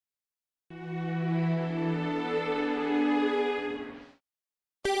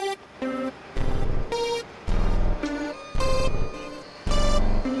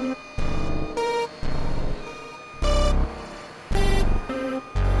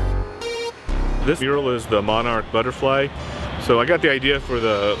This mural is the Monarch butterfly. So I got the idea for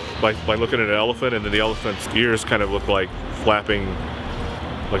by looking at an elephant, and then the elephant's ears kind of look like flapping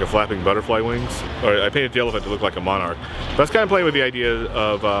butterfly wings. Or I painted the elephant to look like a monarch. But I was kind of playing with the idea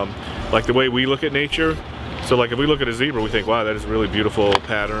of like the way we look at nature. So like if we look at a zebra, we think, wow, that is a really beautiful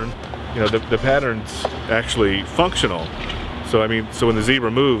pattern. You know, the pattern's actually functional. So I mean, so when the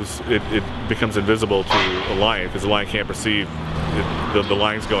zebra moves, it becomes invisible to a lion because the lion can't perceive the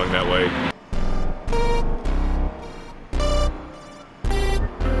line's going that way.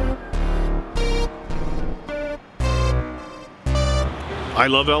 I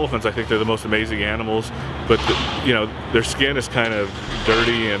love elephants. I think they're the most amazing animals, but you know, their skin is kind of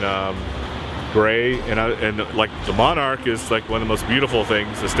dirty and gray, and like the monarch is like one of the most beautiful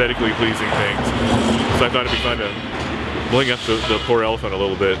things, aesthetically pleasing things. So I thought it'd be fun to bling up the poor elephant a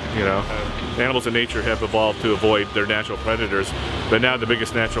little bit. You know, animals in nature have evolved to avoid their natural predators, but now the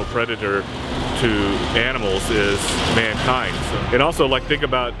biggest natural predator to animals is mankind. So, and also, like, think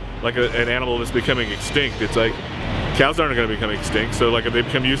about like an animal that's becoming extinct. It's like cows aren't going to become extinct, so like if they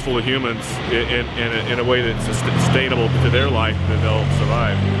become useful to humans in a way that's sustainable to their life, then they'll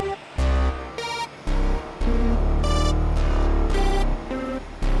survive.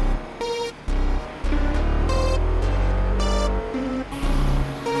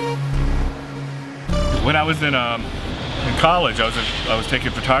 When I was in college, I was taking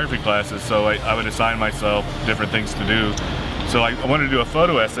photography classes, so I would assign myself different things to do. So I wanted to do a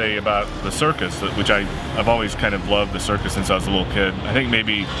photo essay about the circus, which I've always kind of loved the circus since I was a little kid. I think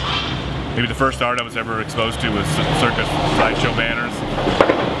maybe the first art I was ever exposed to was circus sideshow banners.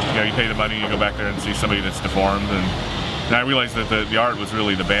 You know, you pay the money, you go back there and see somebody that's deformed, and I realized that the art was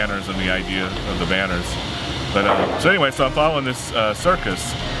really the banners and the idea of the banners. But so anyway, so I'm following this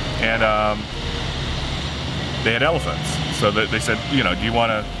circus, and they had elephants. So they said, you know, do you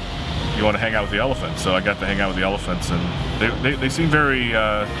want to hang out with the elephants? So I got to hang out with the elephants, and they seem very,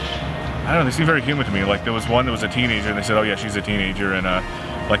 I don't know, they seem very human to me. Like there was one that was a teenager, and they said, oh yeah, she's a teenager, and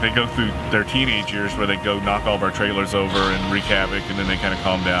like they go through their teenage years where they go knock all of our trailers over and wreak havoc, and then they kind of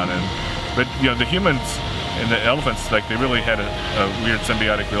calm down. But you know, the humans and the elephants, like they really had a weird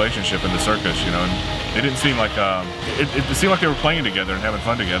symbiotic relationship in the circus, you know, and it didn't seem like, it seemed like they were playing together and having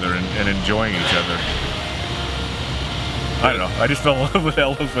fun together and enjoying each other. I don't know, I just fell in love with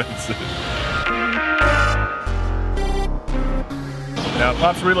elephants. Now,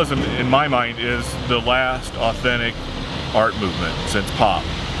 pop surrealism, in my mind, is the last authentic art movement since pop.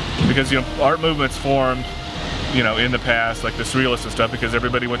 Because, you know, art movements formed, you know, in the past, like the surrealists and stuff, because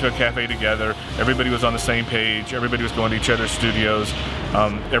everybody went to a cafe together, everybody was on the same page, everybody was going to each other's studios,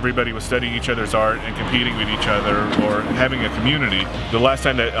 everybody was studying each other's art and competing with each other or having a community. The last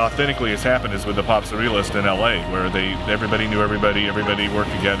time that authentically has happened is with the pop surrealists in LA, where everybody knew everybody, everybody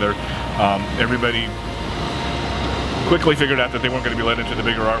worked together, everybody quickly figured out that they weren't going to be led into the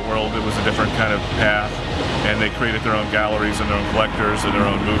bigger art world. It was a different kind of path, and they created their own galleries and their own collectors and their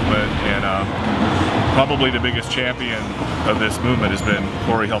own movement. And probably the biggest champion of this movement has been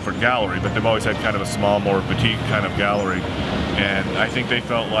Corey Helford Gallery, but they've always had kind of a small, more boutique kind of gallery. And I think they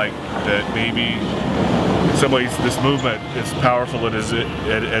felt like that maybe in some ways this movement, as powerful as it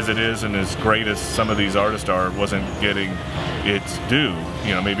is and as great as some of these artists are, wasn't getting its due,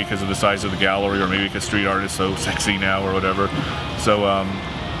 you know, maybe because of the size of the gallery, or maybe because street art is so sexy now or whatever. So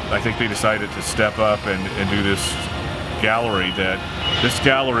I think they decided to step up and do this gallery. This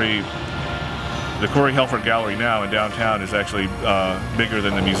gallery, the Corey Helford Gallery now in downtown, is actually bigger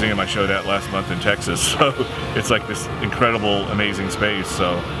than the museum I showed at last month in Texas. So it's like this incredible, amazing space.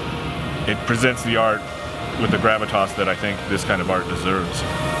 So it presents the art with the gravitas that I think this kind of art deserves.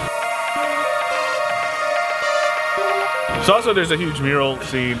 So also there's a huge mural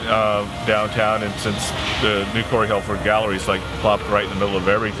scene downtown, and since the new Corey Helford Gallery is like plopped right in the middle of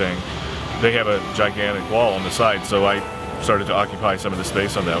everything, they have a gigantic wall on the side. So I started to occupy some of the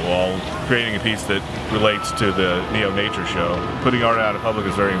space on that wall, creating a piece that relates to the Neo Nature show. Putting art out in public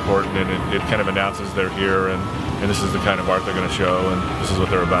is very important, and it kind of announces they're here, and this is the kind of art they're going to show, and this is what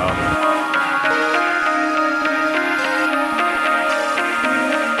they're about.